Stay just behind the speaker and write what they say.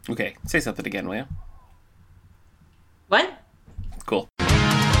Okay, say something again, will you? What? Cool.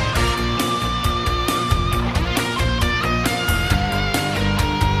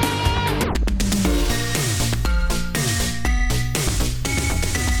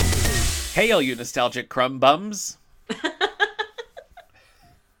 Hey, all you nostalgic crumb bums.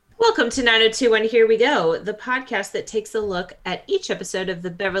 Welcome to 90210 Here We Go, the podcast that takes a look at each episode of the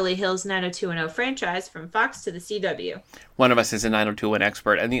Beverly Hills 90210 franchise from Fox to the CW. One of us is a 9021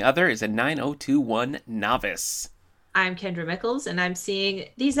 expert, and the other is a 9021 novice. I'm Kendra Mickles, and I'm seeing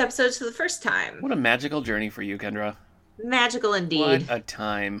these episodes for the first time. What a magical journey for you, Kendra. Magical indeed. What a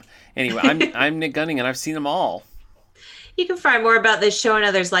time. Anyway, I'm Nick Gunning, and I've seen them all. You can find more about this show and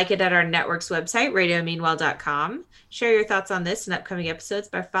others like it at our network's website, radiomeanwhile.com. Share your thoughts on this and upcoming episodes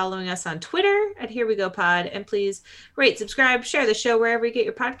by following us on Twitter at Here We Go Pod. And please rate, subscribe, share the show wherever you get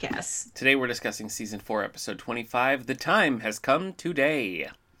your podcasts. Today we're discussing Season 4, Episode 25, The Time Has Come Today.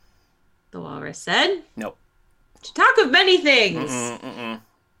 The Walrus said. Nope. To talk of many things. All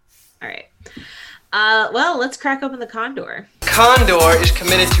right. Well, let's crack open the Condor. Condor is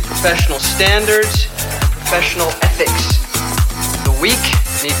committed to professional standards and professional ethics. The weak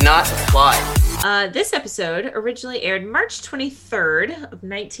need not apply. This episode originally aired March 23rd of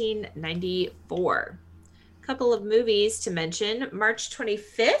 1994. A couple of movies to mention. March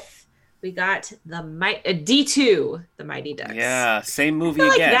 25th, we got the D2, The Mighty Ducks. Yeah, same movie I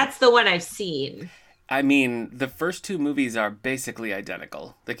feel again. like that's the one I've seen. I mean, the first two movies are basically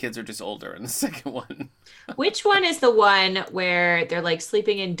identical. The kids are just older in the second one. Which one is the one where they're like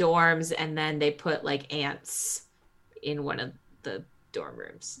sleeping in dorms and then they put like ants in one of the dorm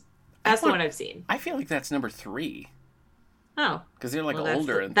rooms? That's the one I've seen. I feel like that's number 3. Oh. Because they're like Well,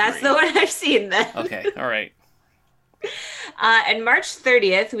 older. that's the one I've seen then. Okay, all right. And March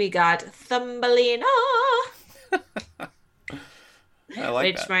 30th, we got Thumbelina. I like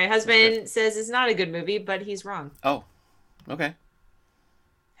which that. my husband says is not a good movie, but he's wrong. Oh, okay.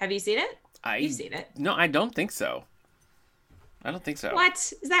 Have you seen it? You've seen it. No, I don't think so. I don't think so. What?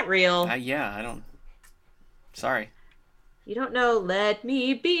 Is that real? Yeah, I don't. Sorry. You don't know Let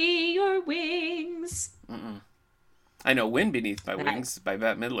Me Be Your Wings. I know Wind Beneath My Wings by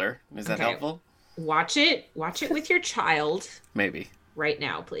Bette Midler. Is that helpful? Watch it. Watch it with your child. Maybe. Right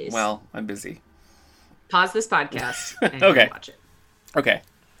now, please. Well, I'm busy. Pause this podcast and Okay. watch it. Okay.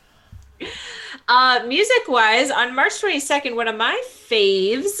 Music-wise, on March 22nd, one of my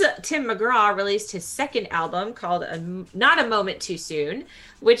faves, Tim McGraw, released his second album called Not a Moment Too Soon,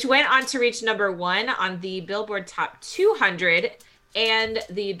 which went on to reach number 1 on the Billboard Top 200 and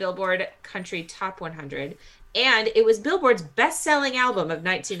the Billboard Country Top 100. And it was Billboard's best-selling album of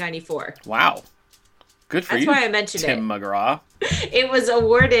 1994. Wow. Good for you, That's why I mentioned Tim McGraw. It was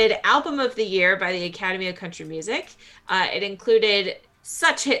awarded Album of the Year by the Academy of Country Music. It included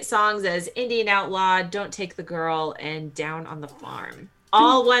such hit songs as Indian Outlaw, Don't Take the Girl, and Down on the Farm.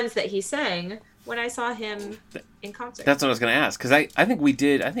 All ones that he sang when I saw him in concert. That's what I was going to ask. Because I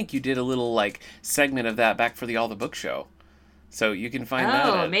think you did a little like segment of that back for the All the Book show. So you can find that.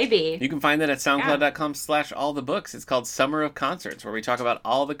 Oh, maybe. You can find that at soundcloud.com/allthebooks. It's called Summer of Concerts, where we talk about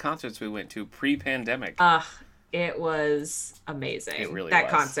all the concerts we went to pre-pandemic. It was amazing. It really that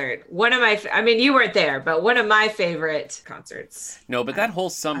was. concert. One of my, I mean, you weren't there, but one of my favorite concerts. No, but that whole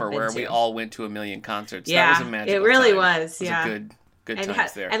summer I've been where we to. all went to a million concerts, Yeah, that was a magical it really time. was. It was Yeah. a good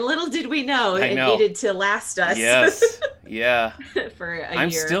times there. And little did we know I it know. needed to last us. Yes. Yeah. for a I'm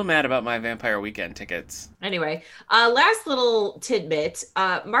year. still mad about my Vampire Weekend tickets. Anyway, last little tidbit.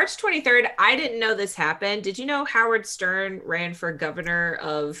 March 23rd, I didn't know this happened. Did you know Howard Stern ran for governor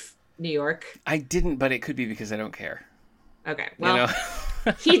of New York? I didn't, but it could be because I don't care. Okay, well, You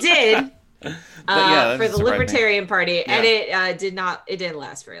know? he did But yeah, that for doesn't the surprise me. Libertarian Party, and Yeah. it didn't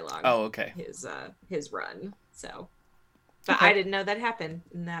last very long. Oh, okay. His run. So, but Okay. I didn't know that happened,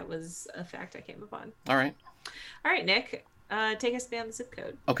 and that was a fact I came upon. All right. All right, Nick, take us beyond the zip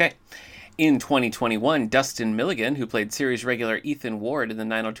code. Okay. In 2021, Dustin Milligan, who played series regular Ethan Ward in the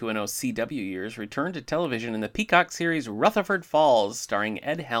 90210 CW years, returned to television in the Peacock series Rutherford Falls, starring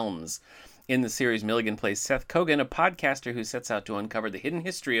Ed Helms. In the series, Milligan plays Seth Kogan, a podcaster who sets out to uncover the hidden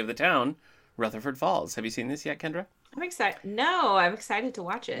history of the town, Rutherford Falls. Have you seen this yet, Kendra? I'm excited. No, I'm excited to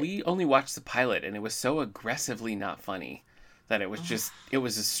watch it. We only watched the pilot, and it was so aggressively not funny that it was just, it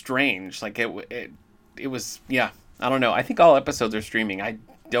was strange. Like, it was, yeah, I don't know. I think all episodes are streaming. I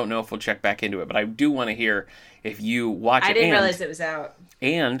don't know if we'll check back into it, but I do want to hear if you watch it. I didn't realize it was out.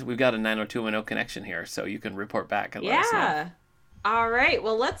 And we've got a 90210 connection here, so you can report back and let us know. Yeah. All right.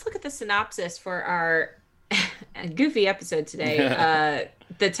 Well, let's look at the synopsis for our a goofy episode today.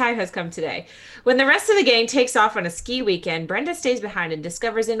 The time has come today. When the rest of the gang takes off on a ski weekend, Brenda stays behind and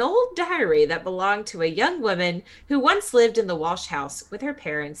discovers an old diary that belonged to a young woman who once lived in the Walsh house with her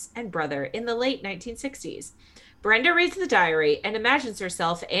parents and brother in the late 1960s. Brenda reads the diary and imagines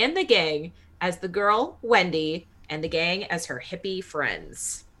herself and the gang as the girl, Wendy, and the gang as her hippie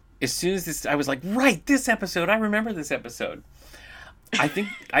friends. As soon as this, I was like, right, this episode. I remember this episode. I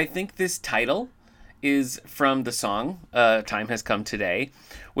think this title is from the song Time Has Come Today,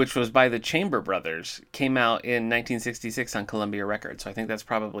 which was by the Chamber Brothers, came out in 1966 on Columbia Records. So I think that's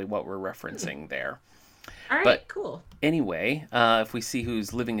probably what we're referencing there. All right, but cool. Anyway, if we see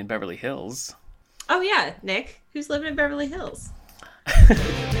who's living in Beverly Hills. Oh, yeah, Nick. Who's living in Beverly Hills?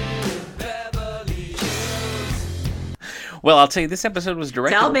 Well, I'll tell you, this episode was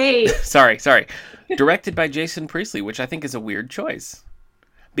directed... Tell me! sorry. Directed by Jason Priestley, which I think is a weird choice.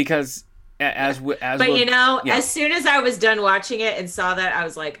 Because... As soon as I was done watching it and saw that, I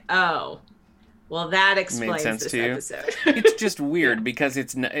was like, oh, well, that explains this episode. It's just weird because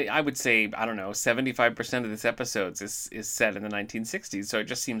I would say, I don't know, 75% of this episode is set in the 1960s. So it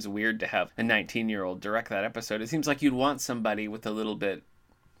just seems weird to have a 19-year-old direct that episode. It seems like you'd want somebody with a little bit,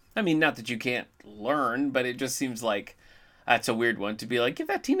 I mean, not that you can't learn, but it just seems like that's a weird one to be like, give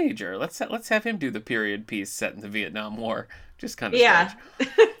that teenager, let's have him do the period piece set in the Vietnam War. Just kind of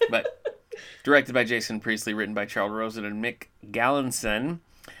strange. But... Directed by Jason Priestley, written by Charles Rosen and Mick Gallinson.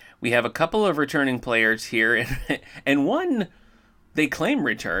 We have a couple of returning players here, and one they claim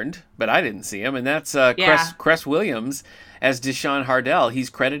returned, but I didn't see him, and that's Cress Williams as Deshaun Hardell. He's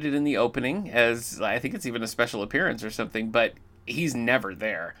credited in the opening as, I think it's even a special appearance or something, but he's never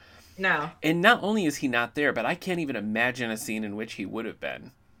there. No. And not only is he not there, but I can't even imagine a scene in which he would have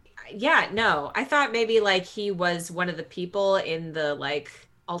been. Yeah, no. I thought maybe, like, he was one of the people in the, like,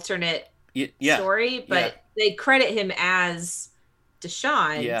 alternate... story, but they credit him as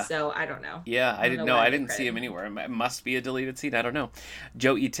Deshaun, so I don't know. Yeah, I didn't see him anywhere. It must be a deleted scene. I don't know.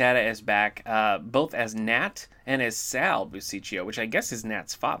 Joe Itada is back, both as Nat and as Sal Busicchio, which I guess his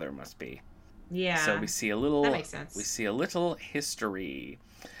Nat's father must be. Yeah. So we see a little. That makes sense. We see a little history.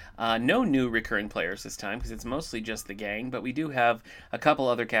 No new recurring players this time because it's mostly just the gang, but we do have a couple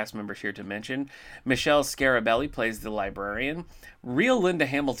other cast members here to mention. Michelle Scarabelli plays the librarian. Real Linda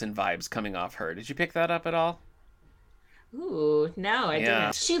Hamilton vibes coming off her. Did you pick that up at all? Ooh, no, I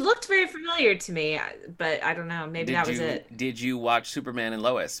didn't. She looked very familiar to me, but I don't know. Maybe that was it. Did you watch Superman and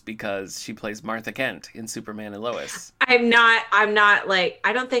Lois? Because she plays Martha Kent in Superman and Lois. I'm not like,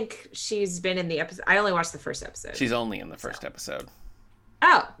 I don't think she's been in the episode. I only watched the first episode. She's only in the first episode.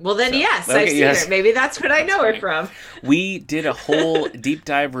 Oh, well then, yes, I've seen her. Maybe that's what I know her from. We did a whole deep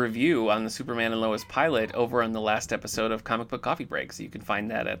dive review on the Superman and Lois pilot over on the last episode of Comic Book Coffee Break, so you can find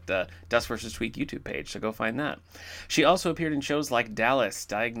that at the Dust vs. Tweak YouTube page, so go find that. She also appeared in shows like Dallas,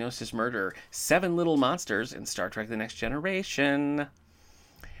 Diagnosis Murder, Seven Little Monsters, and Star Trek The Next Generation.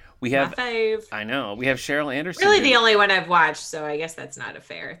 We have, my fave. I know, we have Cheryl Anderson. Really the only one I've watched, so I guess that's not a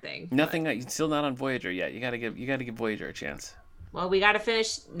fair thing. Nothing, still not on Voyager yet. You gotta give Voyager a chance. Well, we got to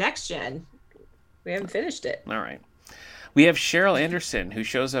finish Next Gen. We haven't finished it. All right. We have Cheryl Anderson, who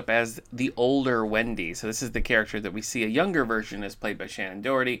shows up as the older Wendy. So this is the character that we see. A younger version is played by Shannon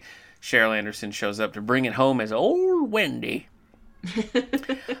Doherty. Cheryl Anderson shows up to bring it home as old Wendy.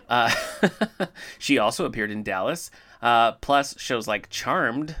 She also appeared in Dallas. Plus shows like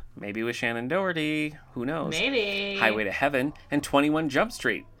Charmed, maybe with Shannon Doherty. Who knows? Maybe. Highway to Heaven and 21 Jump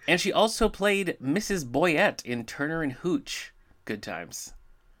Street. And she also played Mrs. Boyette in Turner and Hooch. Good times.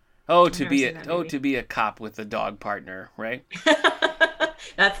 To be a cop with a dog partner, right?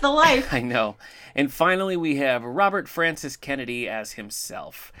 That's the life. I know. And finally, we have Robert Francis Kennedy as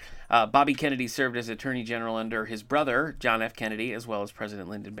himself. Bobby Kennedy served as Attorney General under his brother, John F. Kennedy, as well as President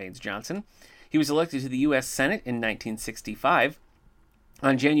Lyndon Baines Johnson. He was elected to the U.S. Senate in 1965.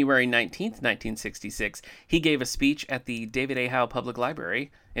 On January 19th, 1966, he gave a speech at the David A. Howe Public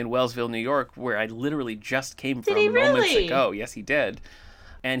Library in Wellsville, New York, where I literally just came from moments ago. Yes, he did.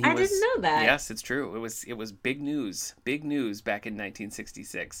 And I didn't know that. Yes, it's true. It was big news back in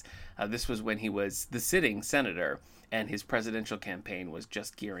 1966. This was when he was the sitting senator, and his presidential campaign was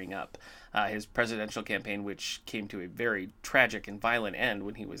just gearing up. His presidential campaign, which came to a very tragic and violent end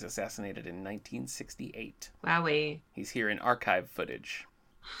when he was assassinated in 1968. Wowee. He's here in archive footage.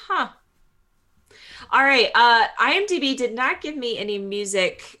 Huh. All right. IMDb did not give me any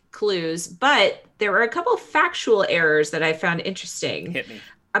music clues, but there were a couple factual errors that I found interesting. Hit me.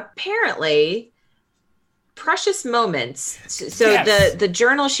 Apparently, Precious Moments. So Yes. the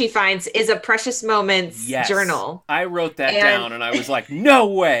journal she finds is a Precious Moments Yes. journal. I wrote that And- down and I was like, no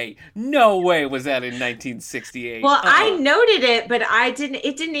way was that in 1968. Well, I noted it, but it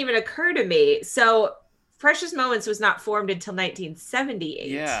didn't even occur to me. So Precious Moments was not formed until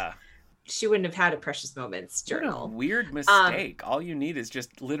 1978. Yeah. She wouldn't have had a Precious Moments What a journal. weird mistake. All you need is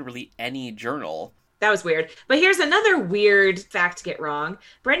just literally any journal. That was weird. But here's another weird fact to get wrong.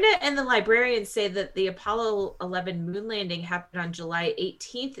 Brenda and the librarian say that the Apollo 11 moon landing happened on July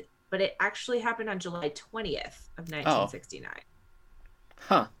 18th, but it actually happened on July 20th of 1969.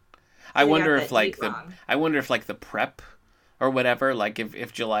 Huh. I wonder if like the prep or whatever, like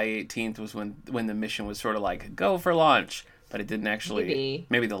if July 18th was when the mission was sort of like go for launch, but it didn't actually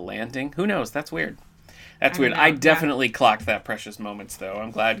maybe the landing. Who knows? That's weird. That's weird. I definitely clocked that Precious Moments though.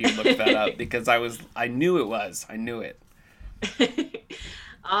 I'm glad you looked that up because I knew it was. I knew it.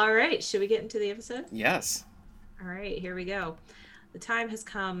 All right, should we get into the episode? Yes. All right, here we go. The time has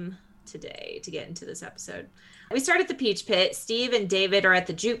come today to get into this episode. We start at the Peach Pit. Steve and David are at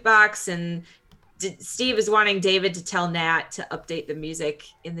the jukebox, and Steve is wanting David to tell Nat to update the music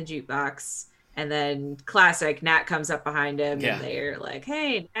in the jukebox. And then classic, Nat comes up behind him and they're like,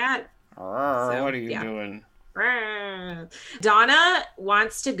 hey, Nat. What are you doing? Donna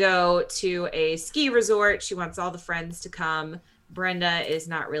wants to go to a ski resort. She wants all the friends to come. Brenda is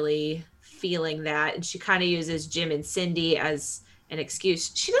not really feeling that. And she kind of uses Jim and Cindy as an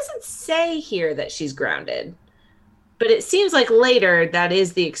excuse. She doesn't say here that she's grounded, but it seems like later that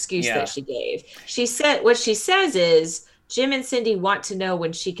is the excuse that she gave. She said what she says is Jim and Cindy want to know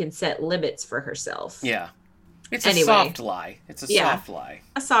when she can set limits for herself. Yeah. It's a soft lie. It's a soft lie.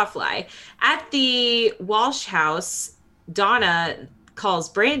 A soft lie. At the Walsh house, Donna calls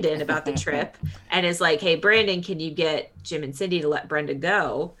Brandon about the trip and is like, hey, Brandon, can you get Jim and Cindy to let Brenda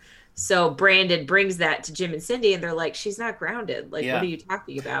go? So Brandon brings that to Jim and Cindy and they're like, she's not grounded. Like, what are you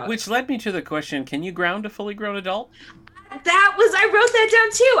talking about? Which led me to the question, can you ground a fully grown adult? I wrote that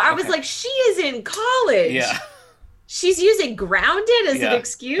down too. I was like, she is in college. Yeah. She's using grounded as an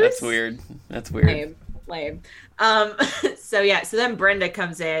excuse? That's weird. Lame. So then Brenda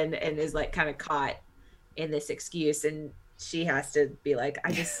comes in and is like kind of caught in this excuse, and she has to be like,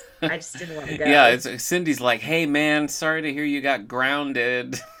 I just didn't want to go. Yeah, Cindy's like, hey man, sorry to hear you got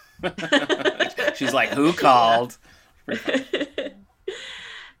grounded. She's like, who called?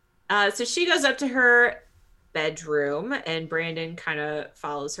 So she goes up to her bedroom and Brandon kind of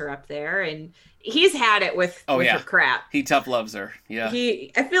follows her up there, and he's had it with her crap. He tough loves her. Yeah.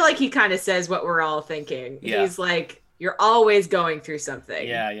 I feel like he kind of says what we're all thinking. Yeah. He's like, you're always going through something.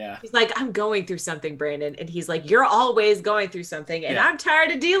 Yeah. He's like, I'm going through something, Brandon. And he's like, you're always going through something and I'm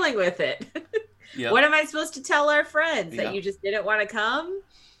tired of dealing with it. Yep. What am I supposed to tell our friends? That you just didn't want to come?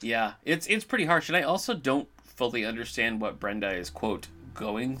 Yeah. It's pretty harsh. And I also don't fully understand what Brenda is, quote,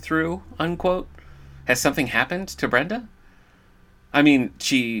 going through, unquote. Has something happened to Brenda? I mean,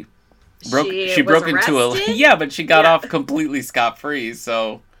 she broke into a but she got off completely scot-free,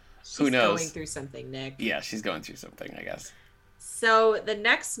 so who knows? She's going through something, Nick. Yeah, she's going through something, I guess. So the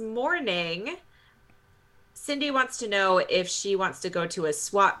next morning, Cindy wants to know if she wants to go to a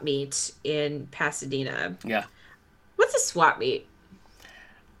swap meet in Pasadena. Yeah. What's a swap meet?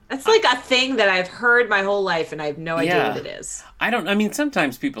 That's like a thing that I've heard my whole life, and I have no idea what it is. I mean,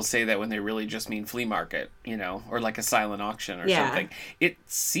 sometimes people say that when they really just mean flea market, or like a silent auction or something. It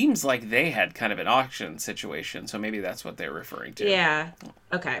seems like they had kind of an auction situation, so maybe that's what they're referring to. Yeah.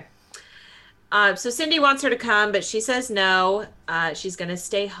 Okay. So Cindy wants her to come, but she says no. She's going to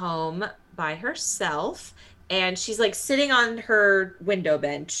stay home by herself, and she's like sitting on her window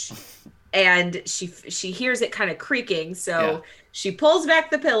bench. And she hears it kind of creaking, so she pulls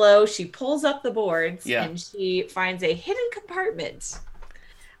back the pillow, she pulls up the boards, and she finds a hidden compartment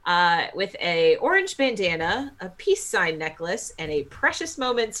with a orange bandana, a peace sign necklace, and a Precious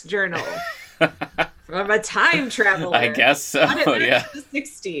Moments journal from a time traveler. I guess so, yeah. The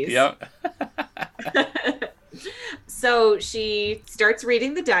 60s. Yep. So she starts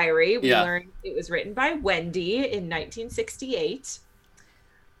reading the diary. We learned it was written by Wendy in 1968.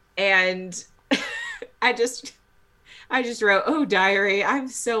 And I just wrote, oh, diary, I'm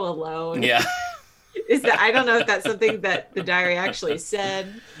so alone. Yeah. I don't know if that's something that the diary actually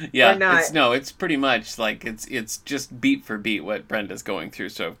said or not. It's pretty much like it's just beat for beat what Brenda's going through.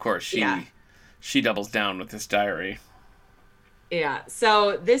 So of course she doubles down with this diary. Yeah.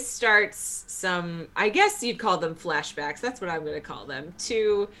 So this starts some, I guess you'd call them flashbacks. That's what I'm going to call them,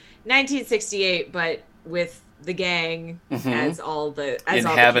 to 1968, but with the gang as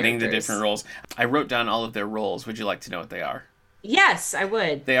inhabiting the different roles. I wrote down all of their roles. Would you like to know what they are? Yes, I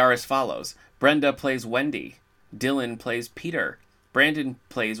would. They are as follows: Brenda plays Wendy. Dylan plays Peter. Brandon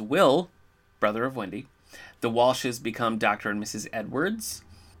plays Will, brother of Wendy. The Walshes become Dr. and Mrs. Edwards.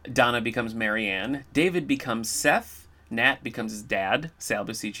 Donna becomes Mary Ann. David becomes Seth. Nat becomes his dad, Sal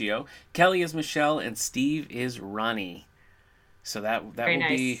Busicchio. Kelly is Michelle, and Steve is Ronnie. So that will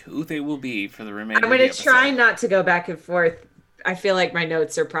be who they will be for the remainder of the episode. I'm going to try not to go back and forth. I feel like my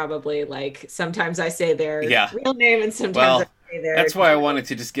notes are probably like, sometimes I say their real name and sometimes I say their... That's why I wanted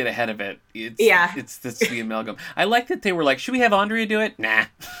to just get ahead of it. It's the amalgam. I like that they were like, should we have Andrea do it? Nah.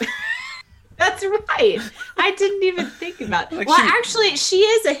 That's right. I didn't even think about it. Well, actually, she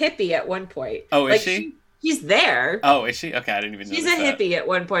is a hippie at one point. Oh, is she? She's there. Oh, is she? Okay, I didn't even know. She's a hippie at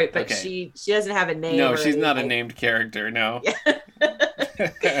one point, but she doesn't have a name. No, she's not a named character, no.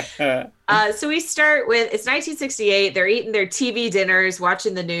 So we start with, it's 1968. They're eating their TV dinners,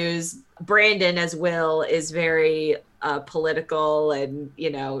 watching the news. Brandon, as Will, is very political and,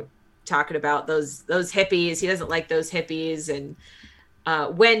 talking about those hippies. He doesn't like those hippies. And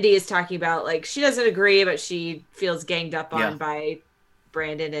Wendy is talking about, like, she doesn't agree, but she feels ganged up on by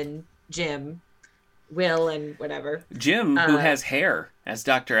Brandon and Jim. Will and whatever. Jim, who has hair as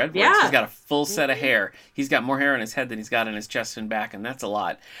Dr. Edwards. Yeah. He's got a full set of hair. He's got more hair on his head than he's got on his chest and back, and that's a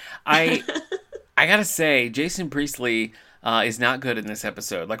lot. I gotta say, Jason Priestley is not good in this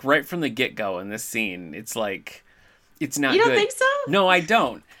episode. Like, right from the get-go in this scene, it's like, it's not good. You don't think so? No, I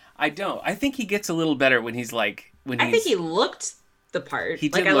don't. I think he gets a little better when he's like... I think he looked the part.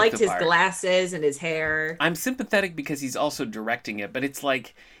 I liked his glasses and his hair. I'm sympathetic because he's also directing it, but it's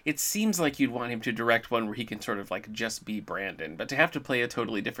like, it seems like you'd want him to direct one where he can sort of like just be Brandon, but to have to play a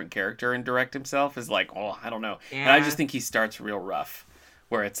totally different character and direct himself is like, oh, I don't know. Yeah. And I just think he starts real rough,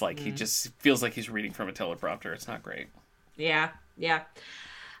 where it's like he just feels like he's reading from a teleprompter. It's not great. Yeah.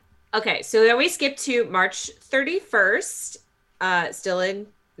 Okay, so then we skip to March 31st, still in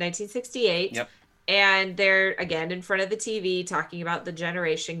 1968. Yep. And they're, again, in front of the TV talking about the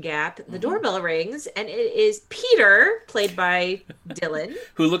generation gap. The doorbell rings, and it is Peter, played by Dylan.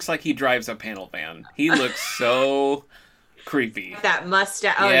 Who looks like he drives a panel van. He looks so creepy. That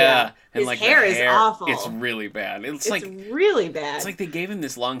mustache. Oh, yeah. And his hair is awful. It's really bad. It's really bad. It's like they gave him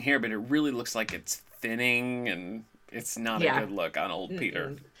this long hair, but it really looks like it's thinning, and it's not a good look on old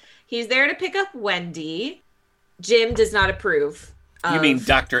Peter. He's there to pick up Wendy. Jim does not approve. You mean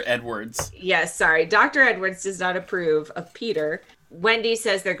Dr. Edwards? Yes, sorry. Dr. Edwards does not approve of Peter. Wendy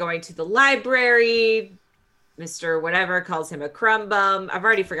says they're going to the library. Mr. Whatever calls him a crumb bum. I've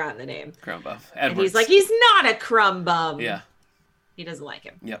already forgotten the name. Crumb bum. Edwards. And he's like, he's not a crumb bum. Yeah. He doesn't like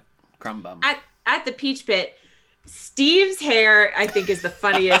him. Yep. Crumb bum. At the Peach Pit, Steve's hair, I think, is the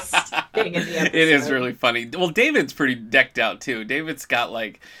funniest thing in the episode. It is really funny. Well, David's pretty decked out, too. David's got,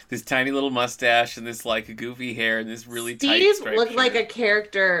 like, this tiny little mustache and this, like, goofy hair and this really tight striped Steve looked like a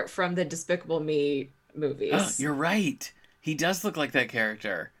character from the Despicable Me movies. You're right. He does look like that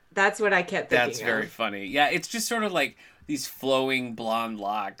character. That's what I kept thinking. That's very funny. Yeah, it's just sort of like these flowing blonde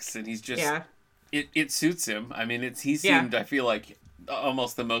locks, and he's just... Yeah. It suits him. I mean, he seemed, I feel like,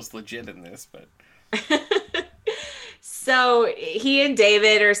 almost the most legit in this, but... So he and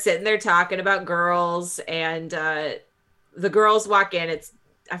David are sitting there talking about girls, and the girls walk in.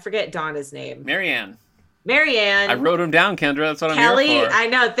 I forget Donna's name. Mary Ann. I wrote him down, Kendra. That's what Kelly, I'm here for. I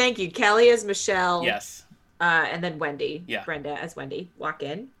know. Thank you. Kelly as Michelle. Yes. And then Wendy. Yeah. Brenda as Wendy walk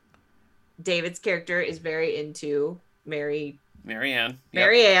in. David's character is very into Mary Ann.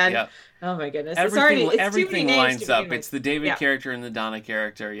 Yep. Oh my goodness. Everything lines up. It's the David character and the Donna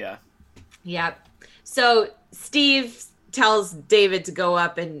character. Yeah. Yep. So Steve tells David to go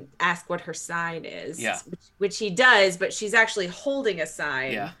up and ask what her sign is. Yeah. Which he does, but she's actually holding a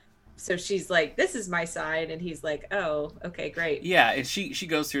sign. Yeah. So she's like, this is my sign. And he's like, oh, okay, great. Yeah. And she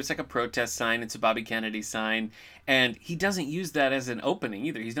goes through, it's like a protest sign. It's a Bobby Kennedy sign. And he doesn't use that as an opening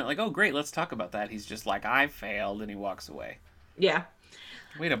either. He's not like, oh, great, let's talk about that. He's just like, I failed. And he walks away. Yeah.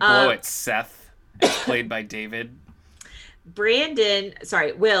 Way to blow it, Seth, as played by David.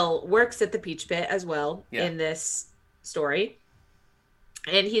 Will works at the Peach Pit as well in this story.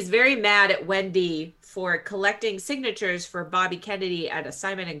 And he's very mad at Wendy for collecting signatures for Bobby Kennedy at a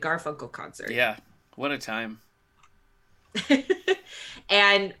Simon and Garfunkel concert. Yeah. What a time.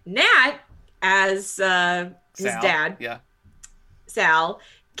 And Nat, as his dad, Sal,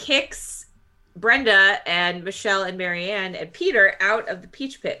 kicks Brenda and Michelle and Marianne and Peter out of the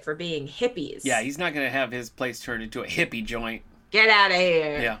Peach Pit for being hippies. Yeah, he's not going to have his place turned into a hippie joint. Get out of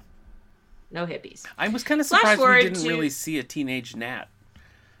here. Yeah. No hippies. I was kind of surprised we didn't really see a teenage Nat.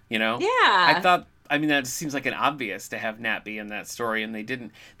 You know? Yeah. I thought, that seems like an obvious to have Nat be in that story, and they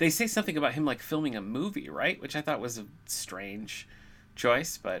didn't. They say something about him, like, filming a movie, right? Which I thought was a strange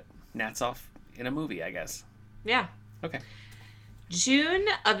choice, but Nat's off in a movie, I guess. Yeah. Okay. June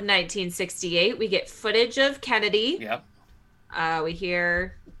of 1968, we get footage of Kennedy. Yep. We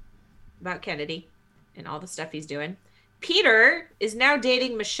hear about Kennedy and all the stuff he's doing. Peter is now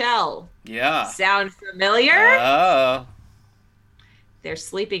dating Michelle. Yeah. Sound familiar? Oh. They're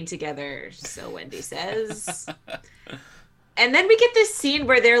sleeping together, so Wendy says. And then we get this scene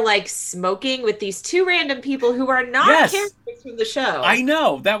where they're like smoking with these two random people who are not characters from the show. I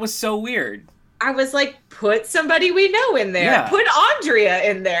know. That was so weird. I was like, put somebody we know in there. Yeah. Put Andrea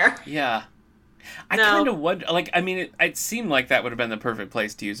in there. Yeah. I No. kind of wonder, like, I mean, it seemed like that would have been the perfect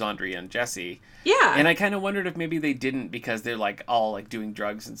place to use Andrea and Jesse. Yeah. And I kind of wondered if maybe they didn't because they're, like, all, like, doing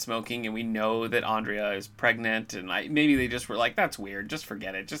drugs and smoking, and we know that Andrea is pregnant, and maybe they just were like, that's weird, just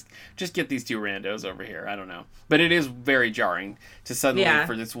forget it. Just get these two randos over here. I don't know. But it is very jarring to suddenly,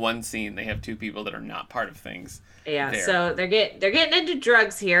 for this one scene, they have two people that are not part of things. Yeah, there. so they're getting into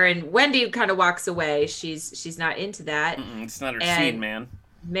drugs here, and Wendy kind of walks away. She's not into that. It's not her And scene, man.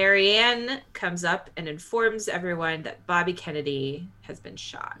 Marianne comes up and informs everyone that Bobby Kennedy has been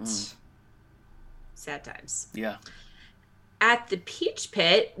shot. Sad times. Yeah. At the Peach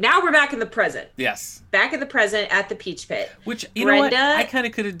Pit, now we're back in the present. Yes. Back in the present at the Peach Pit. Which, you know what? Brenda- I kind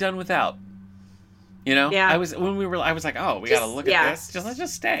of could have done without. You know? Yeah. I was like, oh, we gotta look yeah. at this. Let's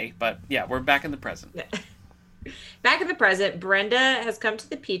just stay. But yeah, we're back in the present. Back in the present, Brenda has come to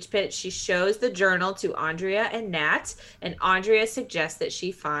the Peach Pit. She shows the journal to Andrea and Nat, and Andrea suggests that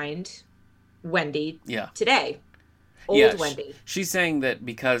she find Wendy today. Old Wendy. She's saying that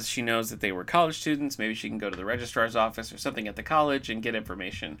because she knows that they were college students, maybe she can go to the registrar's office or something at the college and get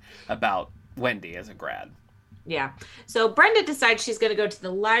information about Wendy as a grad. Yeah. So Brenda decides she's going to go to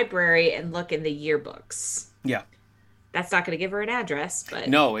the library and look in the yearbooks. Yeah. That's not going to give her an address, but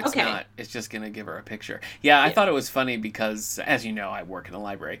no, it's not. It's just going to give her a picture. Yeah, I thought it was funny because, as you know, I work in a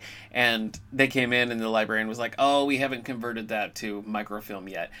library, and they came in and the librarian was like, oh, we haven't converted that to microfilm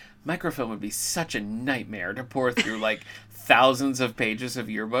yet. Microfilm would be such a nightmare to pour through, like, thousands of pages of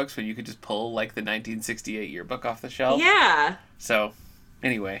yearbooks when you could just pull, like, the 1968 yearbook off the shelf. Yeah. So,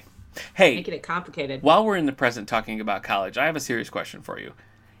 anyway. Hey. Making it complicated. While we're in the present talking about college, I have a serious question for you.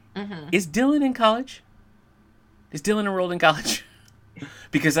 Is Dylan in college? Is Dylan enrolled in college?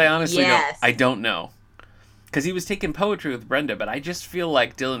 Because I honestly don't know. Because he was taking poetry with Brenda, but I just feel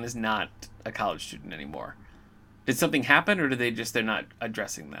like Dylan is not a college student anymore. Did something happen, or they're not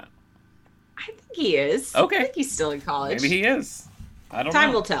addressing that? I think he is. Okay. I think he's still in college. Maybe he is. I don't know.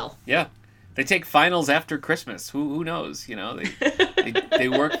 Time will tell. Yeah. They take finals after Christmas. Who knows? You know, they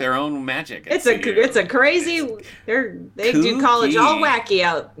work their own magic. It's a crazy. They do college all wacky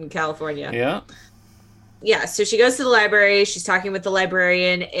out in California. Yeah. Yeah, so she goes to the library, she's talking with the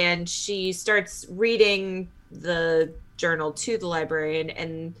librarian, and she starts reading the journal to the librarian,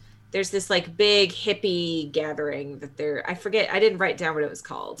 and there's this like big hippie gathering that I didn't write down what it was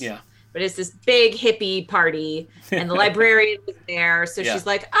called. Yeah. But it's this big hippie party, and the librarian was there, so she's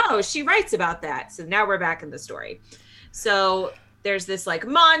like, oh, she writes about that. So now we're back in the story. So there's this like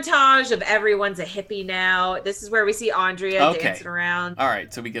montage of everyone's a hippie now. This is where we see Andrea dancing around. All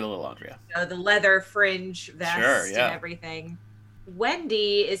right, so we get a little Andrea. The leather fringe vest and yeah. everything.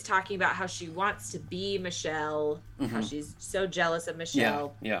 Wendy is talking about how she wants to be Michelle, how she's so jealous of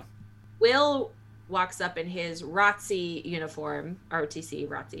Michelle. Yeah. Will walks up in his ROTC uniform, ROTC,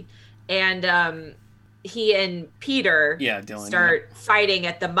 ROTC, and he and Peter Dylan, start fighting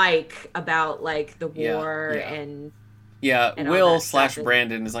at the mic about like the war and Will /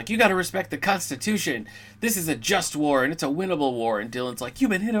 Brandon is like, you got to respect the Constitution. This is a just war, and it's a winnable war. And Dylan's like, you've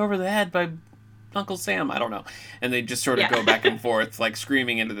been hit over the head by Uncle Sam. I don't know. And they just sort of go back and forth, like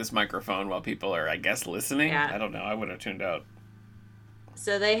screaming into this microphone while people are, I guess, listening. Yeah. I don't know. I would have tuned out.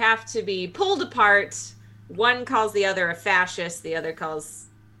 So they have to be pulled apart. One calls the other a fascist. The other calls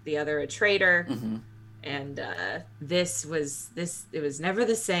the other a traitor. And it was never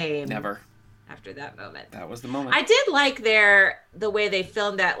the same. Never. After that moment. That was the moment. I did like the way they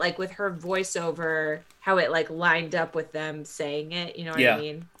filmed that, like with her voiceover, how it like lined up with them saying it. You know what I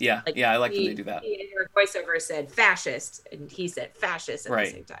mean? Yeah. Like, I like when they do that. Her voiceover said fascist, and he said fascist at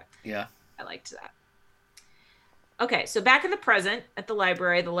the same time. Yeah. I liked that. Okay, so back in the present at the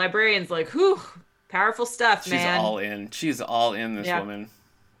library, the librarian's like, whew, powerful stuff, man. She's all in. She's all in, this woman.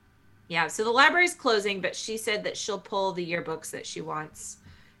 Yeah, so the library's closing, but she said that she'll pull the yearbooks that she wants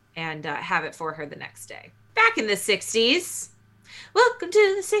and have it for her the next day. Back in the 60s. Welcome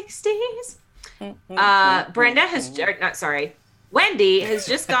to the 60s. Wendy has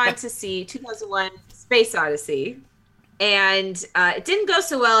just gone to see 2001 Space Odyssey. And it didn't go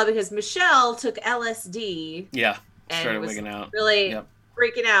so well because Michelle took LSD. Yeah, and started was wigging out. Really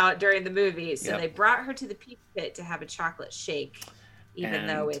freaking out during the movie. So Yep. they brought her to the Peach Pit to have a chocolate shake, even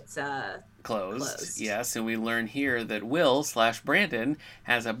though And it's closed. Yes, and we learn here that Will/Brandon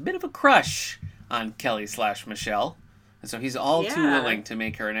has a bit of a crush on Kelly/Michelle. And so he's all too willing to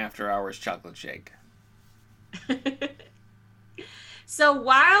make her an after-hours chocolate shake. So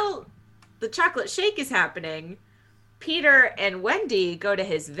while the chocolate shake is happening, Peter and Wendy go to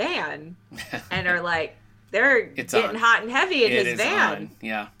his van and are like, they're getting hot and heavy in his van. On.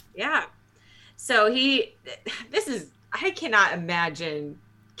 Yeah. Yeah. So I cannot imagine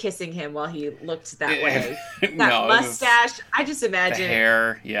kissing him while he looked that way. That mustache, I just imagine. The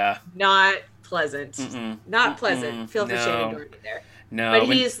hair, yeah. Not pleasant. Not pleasant. Feel for Shannon Doherty there. No.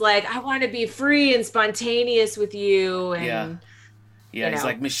 But he's like, I want to be free and spontaneous with you. And, yeah, he's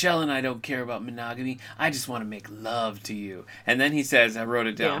like, Michelle and I don't care about monogamy. I just want to make love to you. And then he says, I wrote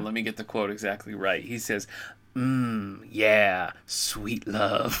it down. Let me get the quote exactly right. He says, yeah, sweet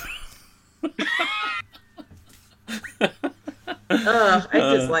love. I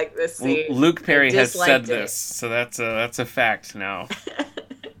dislike this scene. Luke Perry has said this, so that's a fact now.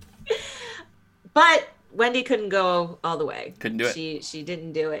 But Wendy couldn't go all the way. Couldn't do it. She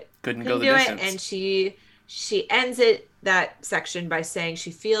didn't do it. Couldn't go the distance. And she ends that section by saying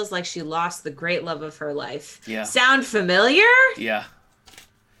she feels like she lost the great love of her life. Yeah. Sound familiar? Yeah.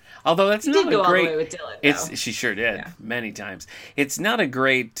 Although that's she not did go a great. All the way with Dylan, though. She sure did many times. It's not a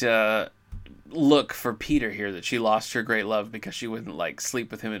great look for Peter here that she lost her great love because she wouldn't sleep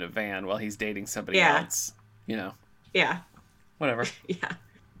with him in a van while he's dating somebody else. You know. Yeah. Whatever. Yeah.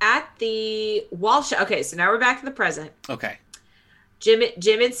 At the wall shop. Okay, so now we're back in the present. Okay. Jim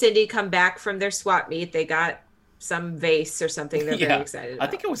and Cindy come back from their swap meet. They got some vase or something they're very excited about. I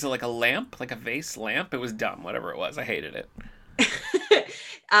think it was like a lamp, like a vase lamp. It was dumb, whatever it was. I hated it.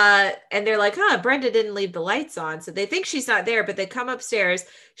 And they're like, Brenda didn't leave the lights on. So they think she's not there, but they come upstairs.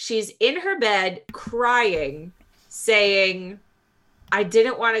 She's in her bed crying, saying, I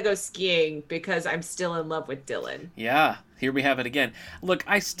didn't want to go skiing because I'm still in love with Dylan. Yeah, here we have it again. Look,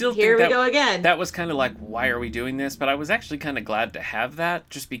 I still think we go again. That was kind of like, why are we doing this? But I was actually kind of glad to have that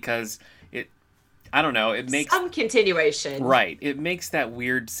just because I don't know, it makes some continuation. Right. It makes that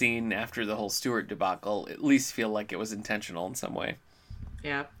weird scene after the whole Stewart debacle at least feel like it was intentional in some way.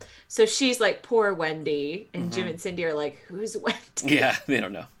 Yeah. So she's like, poor Wendy. And Jim and Cindy are like, who's Wendy? Yeah, they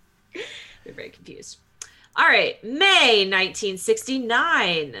don't know. They're very confused. All right. May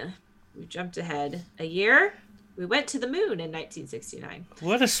 1969. We jumped ahead a year. We went to the moon in 1969.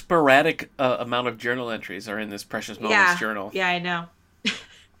 What a sporadic amount of journal entries are in this Precious Moments journal. Yeah, I know.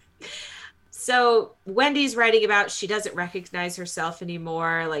 So Wendy's writing about she doesn't recognize herself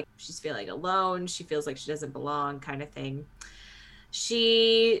anymore. Like she's feeling alone. She feels like she doesn't belong, kind of thing.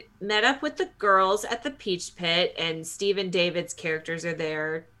 She met up with the girls at the Peach Pit, and Steve and David's characters are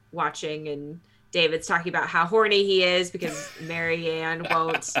there watching, and David's talking about how horny he is because Mary Ann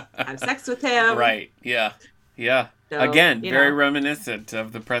won't have sex with him. Right. Yeah. Yeah. So, again, very reminiscent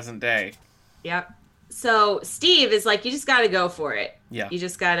of the present day. Yep. So Steve is like, you just got to go for it. Yeah. You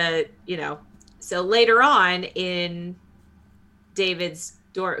just got to, So later on in David's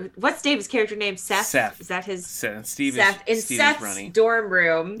dorm, what's David's character name? Seth? Is that his? Seth. In Seth's dorm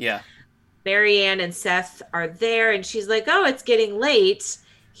room. Yeah. Mary Ann and Seth are there, and she's like, oh, it's getting late.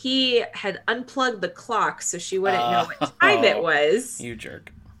 He had unplugged the clock so she wouldn't know what time it was. You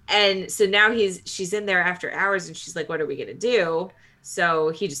jerk. And so now she's in there after hours, and she's like, what are we going to do? So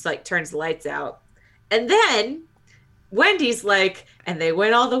he just turns the lights out. And then Wendy's like, and they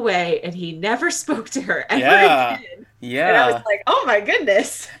went all the way, and he never spoke to her ever again. Yeah. And I was like, oh my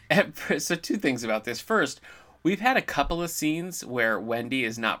goodness. So two things about this. First, we've had a couple of scenes where Wendy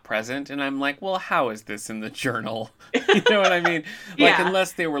is not present, and I'm like, well, how is this in the journal? You know what I mean?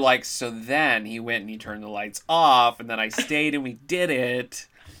 Unless they were like, so then he went and he turned the lights off, and then I stayed and we did it.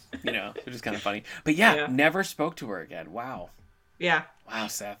 Which is kind of funny. But never spoke to her again. Wow. Yeah. Wow,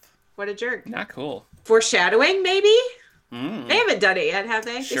 Seth. What a jerk. Not cool. Foreshadowing, maybe? They haven't done it yet, have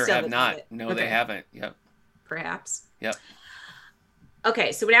they? Sure have not. No, they haven't. Yep. Perhaps. Yep.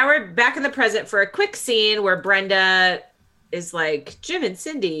 Okay, so now we're back in the present for a quick scene where Brenda is like, Jim and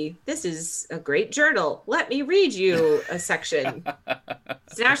Cindy, this is a great journal. Let me read you a section.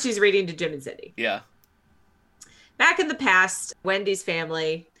 So now she's reading to Jim and Cindy. Yeah. Back in the past, Wendy's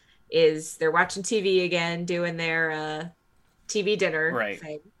family they're watching TV again, doing their TV dinner. Right.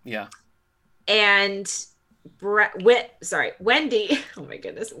 Thing. Yeah. And Wendy, oh my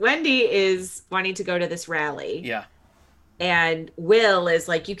goodness. Wendy is wanting to go to this rally. Yeah. And Will is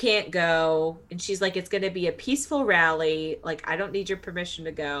like, you can't go. And she's like, it's going to be a peaceful rally. Like, I don't need your permission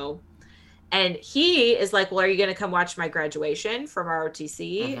to go. And he is like, well, are you going to come watch my graduation from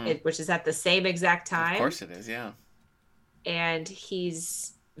ROTC, Mhm. which is at the same exact time? Of course it is, yeah. And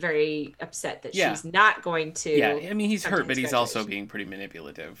he's very upset that Yeah. she's not going to. Yeah, I mean, he's come to hurt, but his he's also graduation. being pretty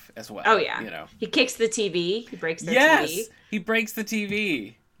manipulative as well. Oh, yeah. You know. He kicks the TV. He breaks the Yes! TV. He breaks the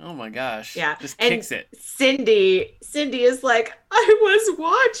TV. Oh my gosh. Yeah. Just And kicks it. Cindy is like, I was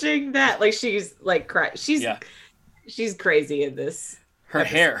watching that. Like, she's like, she's crazy in this. Her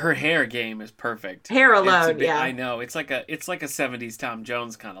hair game is perfect. Hair It's alone, big- yeah. I know. It's like a 70s Tom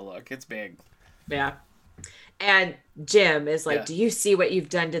Jones kind of look. It's big. Yeah. And Jim is like, Yeah. do you see what you've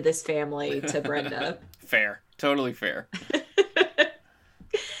done to this family, to Brenda? Fair. Totally fair.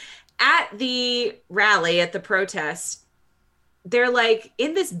 At the rally, at the protest, they're like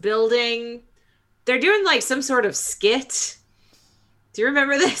in this building. They're doing like some sort of skit. Do you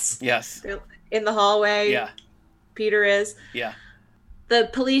remember this? Yes. They're in the hallway. Yeah. Peter is. Yeah. The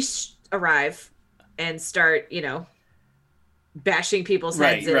police arrive and start, bashing people's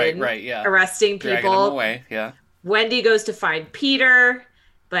heads in. Right, yeah. Arresting Dragging him people. away, yeah. Wendy goes to find Peter,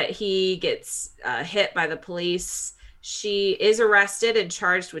 but he gets hit by the police. She is arrested and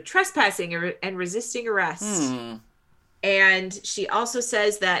charged with trespassing and resisting arrest. And she also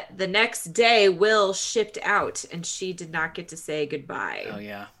says that the next day Will shipped out and she did not get to say goodbye. Oh,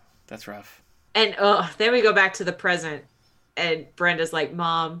 yeah. That's rough. And then we go back to the present and Brenda's like,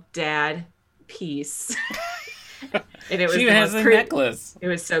 Mom, Dad, peace. And it was She even has a necklace. It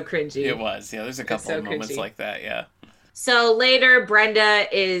was so cringy. It was. Yeah, there's a couple so of moments cringy. like that, yeah. So later, Brenda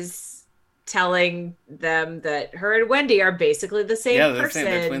is telling them that her and Wendy are basically the same Yeah, they're the person.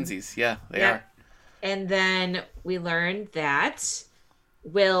 same. They're twinsies. Yeah, they are. And then we learned that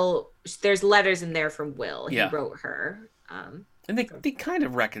there's letters in there from Will. He Yeah. wrote her. And they kind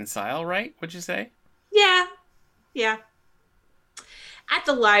of reconcile, right? Would you say? Yeah. At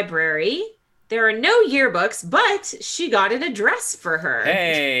the library, there are no yearbooks, but she got an address for her.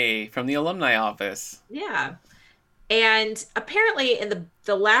 Hey, from the alumni office. Yeah. And apparently in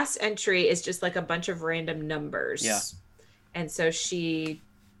the last entry is just like a bunch of random numbers. Yeah. And so she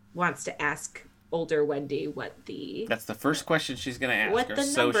wants to ask older Wendy what That's the first question she's going to ask What her. the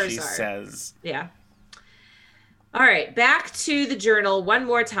So numbers she are. says. Yeah. All right, back to the journal one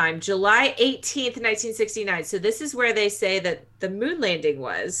more time. July 18th, 1969. So this is where they say that the moon landing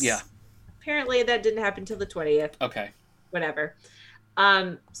was. Yeah. Apparently that didn't happen till the 20th. Okay. Whatever.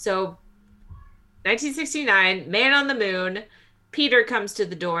 So 1969, man on the moon. Peter comes to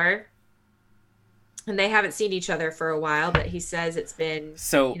the door. And they haven't seen each other for a while, but he says it's been,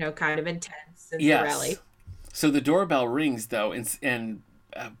 So kind of intense since yes. the rally. So the doorbell rings though, and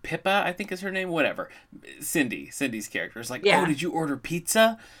Pippa, I think is her name. Whatever. Cindy's character is like, Yeah. "Oh, did you order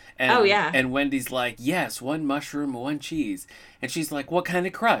pizza?" And, Oh, yeah. And Wendy's like, "Yes, 1 mushroom, 1 cheese." And she's like, "What kind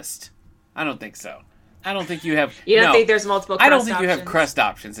of crust?" I don't think so. I don't think you have. You don't no, think there's multiple crust I don't think you have options? crust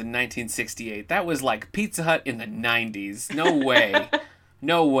options in 1968. That was like Pizza Hut in the 90s. No way.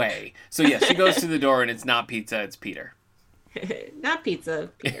 No way. So yeah, she goes to the door and it's not pizza, it's Peter. Not pizza,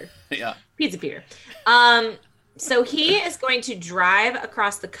 Peter. Yeah. Pizza Peter. So he is going to drive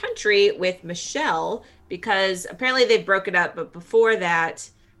across the country with Michelle because apparently they've broken up, but before that,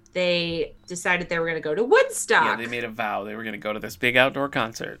 they decided they were going to go to Woodstock. Yeah, they made a vow they were going to go to this big outdoor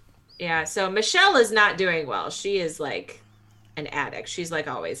concert. Yeah, so Michelle is not doing well. She is like an addict. She's like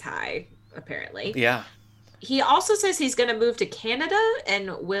always high, apparently. Yeah. He also says he's going to move to Canada, and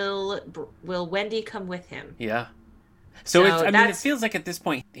will Wendy come with him? Yeah. So it's, I mean, it that's- feels like at this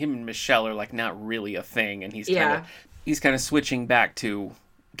point, him and Michelle are like not really a thing, and he's Yeah. kind of switching back to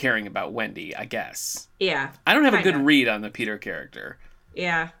caring about Wendy, I guess. Yeah. I don't have a good Kinda. read on the Peter character.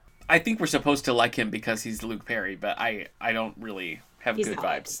 Yeah. I think we're supposed to like him because he's Luke Perry, but I don't really have He's good not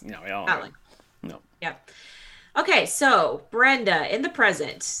like vibes. No, I don't. Not like- No. Yeah. Okay, so Brenda in the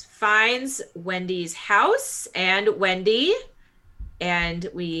present finds Wendy's house and Wendy, and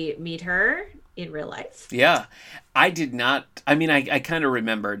we meet her in real life. Yeah. I did not. I mean, I kind of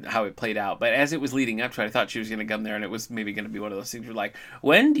remembered how it played out, but as it was leading up to it, I thought she was going to come there, and it was maybe going to be one of those things where, like,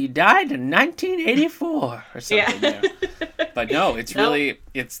 Wendy died in 1984 or something. Yeah. You know? But no, it's Nope. really,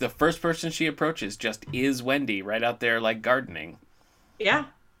 it's the first person she approaches just is Wendy right out there, like, gardening. Yeah,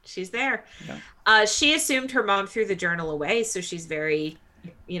 she's there. Yeah. She assumed her mom threw the journal away, so she's very,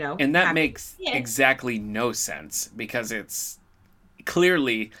 And that happy. makes Yeah. exactly no sense because it's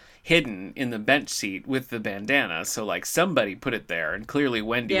clearly hidden in the bench seat with the bandana. So, like, somebody put it there, and clearly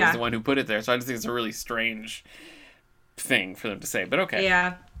Wendy was Yeah. the one who put it there. So I just think it's a really strange thing for them to say, but okay.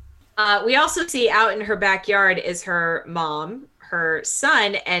 Yeah. We also see out in her backyard is her mom, her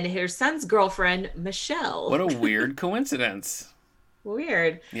son, and her son's girlfriend, Michelle. What a weird coincidence.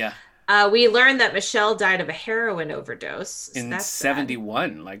 Weird. Yeah. We learned that Michelle died of a heroin overdose. So In that's sad.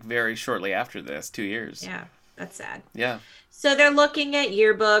 71, like very shortly after this, 2 years. Yeah, that's sad. Yeah. So they're looking at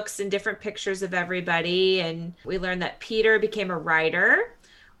yearbooks and different pictures of everybody. And we learned that Peter became a writer.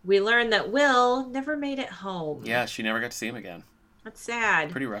 We learned that Will never made it home. Yeah, she never got to see him again. That's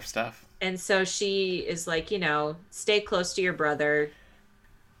sad. Pretty rough stuff. And so she is like, stay close to your brother.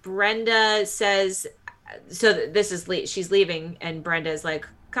 Brenda says, she's leaving, and Brenda is like,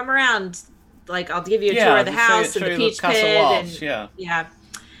 come around. Like, I'll give you a tour of the house and the peach pit. And, yeah.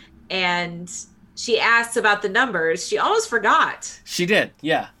 And she asks about the numbers. She almost forgot. She did,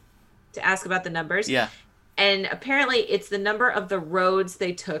 yeah. To ask about the numbers. Yeah. And apparently it's the number of the roads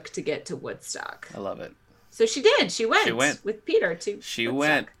they took to get to Woodstock. I love it. So she did. She went with Peter to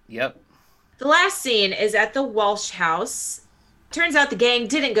Woodstock. Yep. The last scene is at the Walsh house. Turns out the gang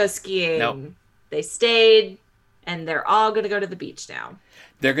didn't go skiing. Nope. They stayed, and they're all going to go to the beach now.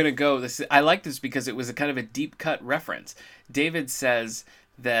 They're going to go. I like this because it was a kind of a deep cut reference. David says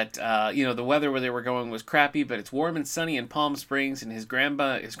that, the weather where they were going was crappy, but it's warm and sunny in Palm Springs, and his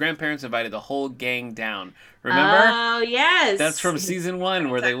grandparents invited the whole gang down. Remember? Oh, yes. That's from season 1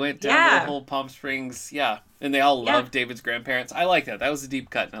 where they went down to the whole Palm Springs. Yeah. And they all loved David's grandparents. I like that. That was a deep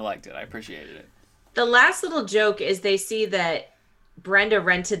cut, and I liked it. I appreciated it. The last little joke is they see that Brenda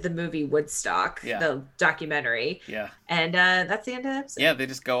rented the movie Woodstock, the documentary. Yeah. And that's the end of the episode. Yeah, they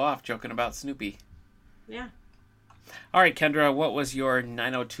just go off joking about Snoopy. Yeah. All right, Kendra, what was your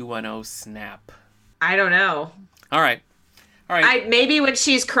 90210 snap? I don't know. All right. Maybe when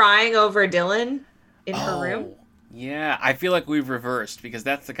she's crying over Dylan in her room. Yeah, I feel like we've reversed because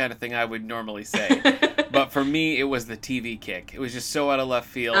that's the kind of thing I would normally say. But for me, it was the TV kick. It was just so out of left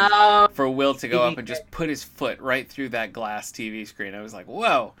field for Will to go up and just put his foot right through that glass TV screen. I was like,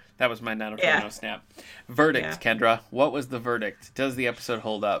 whoa, that was my 90210 snap. Verdict, Kendra. What was the verdict? Does the episode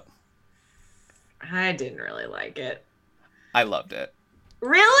hold up? I didn't really like it. I loved it.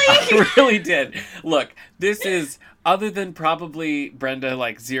 Really? I really did. Look, this is, other than probably Brenda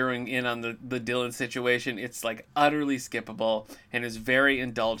like zeroing in on the Dylan situation, it's like utterly skippable and is very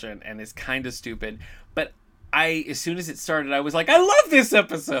indulgent and is kind of stupid. But as soon as it started, I was like, I love this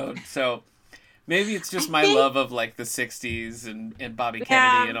episode. So maybe it's just my love of like the 60s and Bobby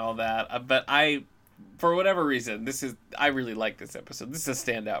Kennedy and all that. But for whatever reason, I really like this episode. This is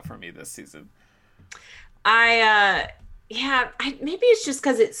a standout for me this season. Maybe it's just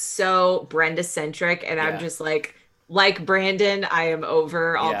because it's so Brenda-centric, and I'm just like Brandon, I am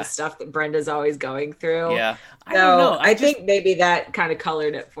over all the stuff that Brenda's always going through. Yeah. I don't know. I think maybe that kind of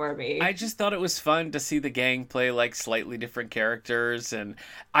colored it for me. I just thought it was fun to see the gang play like slightly different characters, and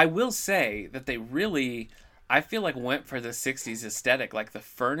I will say that they really, I feel like, went for the 60s aesthetic, like the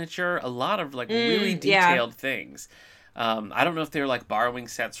furniture, a lot of like really detailed things. I don't know if they're like borrowing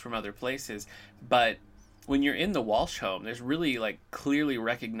sets from other places, but when you're in the Walsh home, there's really like clearly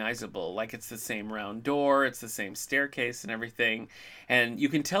recognizable, like it's the same round door, it's the same staircase and everything. And you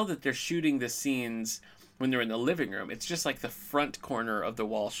can tell that they're shooting the scenes when they're in the living room. It's just like the front corner of the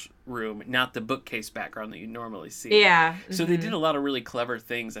Walsh room, not the bookcase background that you normally see. Yeah. Mm-hmm. So they did a lot of really clever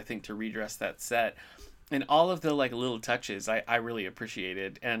things, I think, to redress that set. And all of the like little touches I really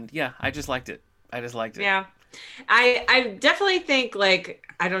appreciated. And yeah, I just liked it. Yeah. I definitely think,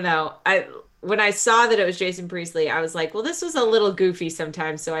 like, I don't know. When I saw that it was Jason Priestley, I was like, well, this was a little goofy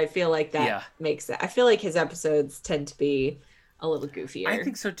sometimes. So I feel like that makes it. I feel like his episodes tend to be a little goofier. I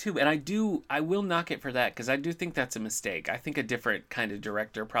think so too. And I will knock it for that, because I do think that's a mistake. I think a different kind of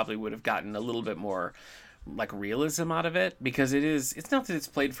director probably would have gotten a little bit more like realism out of it, because it's not that it's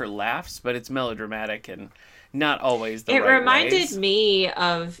played for laughs, but it's melodramatic and not always the right ways. It reminded me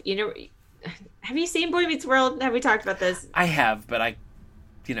of, have you seen Boy Meets World? Have we talked about this? I have, but okay.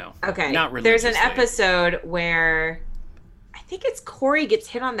 Not religiously. There's an episode where I think it's Corey gets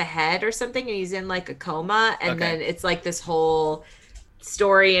hit on the head or something, and he's in like a coma, and then it's like this whole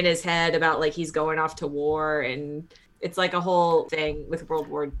story in his head about like he's going off to war, and it's like a whole thing with World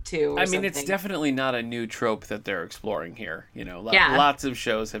War II. I mean, it's definitely not a new trope that they're exploring here. Lots of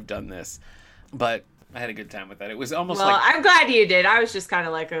shows have done this, but I had a good time with that. It was almost I'm glad you did. I was just kind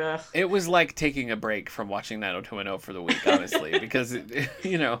of like, ugh. It was like taking a break from watching 90210 for the week, honestly, because, it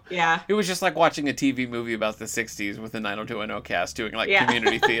was just like watching a TV movie about the 60s with the 90210 cast doing like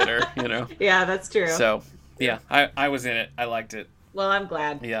community theater, Yeah, that's true. So, yeah, I was in it. I liked it. Well, I'm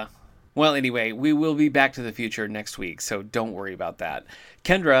glad. Yeah. Well, anyway, we will be Back to the Future next week, so don't worry about that.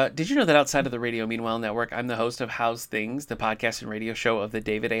 Kendra, did you know that outside of the Radio Meanwhile Network, I'm the host of How's Things, the podcast and radio show of the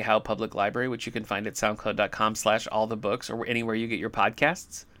David A. Howe Public Library, which you can find at soundcloud.com/allthebooks or anywhere you get your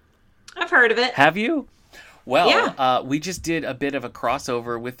podcasts? I've heard of it. Have you? Well, we just did a bit of a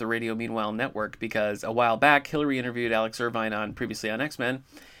crossover with the Radio Meanwhile Network because a while back, Hillary interviewed Alex Irvine previously on X-Men,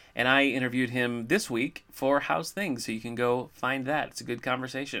 and I interviewed him this week for How's Things, so you can go find that. It's a good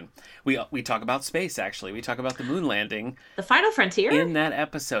conversation. We talk about space, actually. We talk about the moon landing. The Final Frontier? In that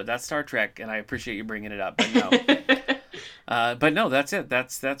episode. That's Star Trek, and I appreciate you bringing it up, but no. But no, that's it.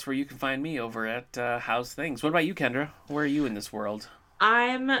 That's where you can find me, over at How's Things. What about you, Kendra? Where are you in this world?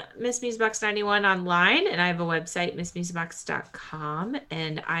 I'm Miss Musebox91 online, and I have a website, missmusebox.com,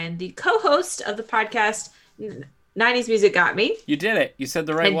 and I am the co-host of the podcast 90s Music Got Me. You did it. You said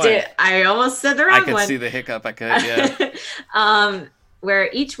the right one. I almost said the wrong one. I could see the hiccup. I could, yeah. Where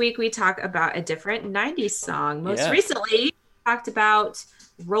each week we talk about a different 90s song. Most recently, we talked about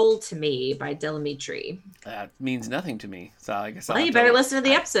Roll to Me by Delamitri. That means nothing to me. So I guess you better listen to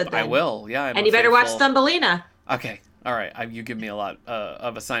the episode then. I will, yeah. And you better watch Thumbelina. Okay. All right. You give me a lot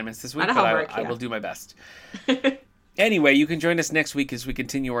of assignments this week, but I will do my best. Anyway, you can join us next week as we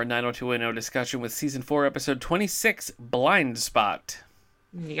continue our 90210 discussion with Season 4, Episode 26, Blind Spot.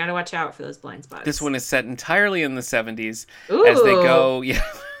 You got to watch out for those blind spots. This one is set entirely in the 70s. Ooh. As they go,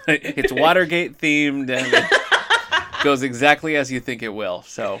 it's Watergate themed, and it goes exactly as you think it will.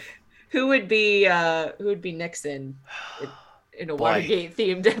 So, who would be Nixon in a Watergate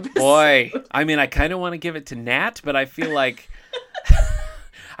themed episode? Boy, I mean, I kind of want to give it to Nat, but I feel like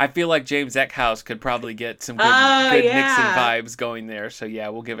James Eckhouse could probably get some good Nixon vibes going there. So yeah,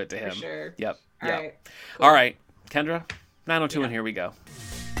 we'll give it to him. For sure. Yep. All right. Cool. All right, Kendra, 902, and here we go.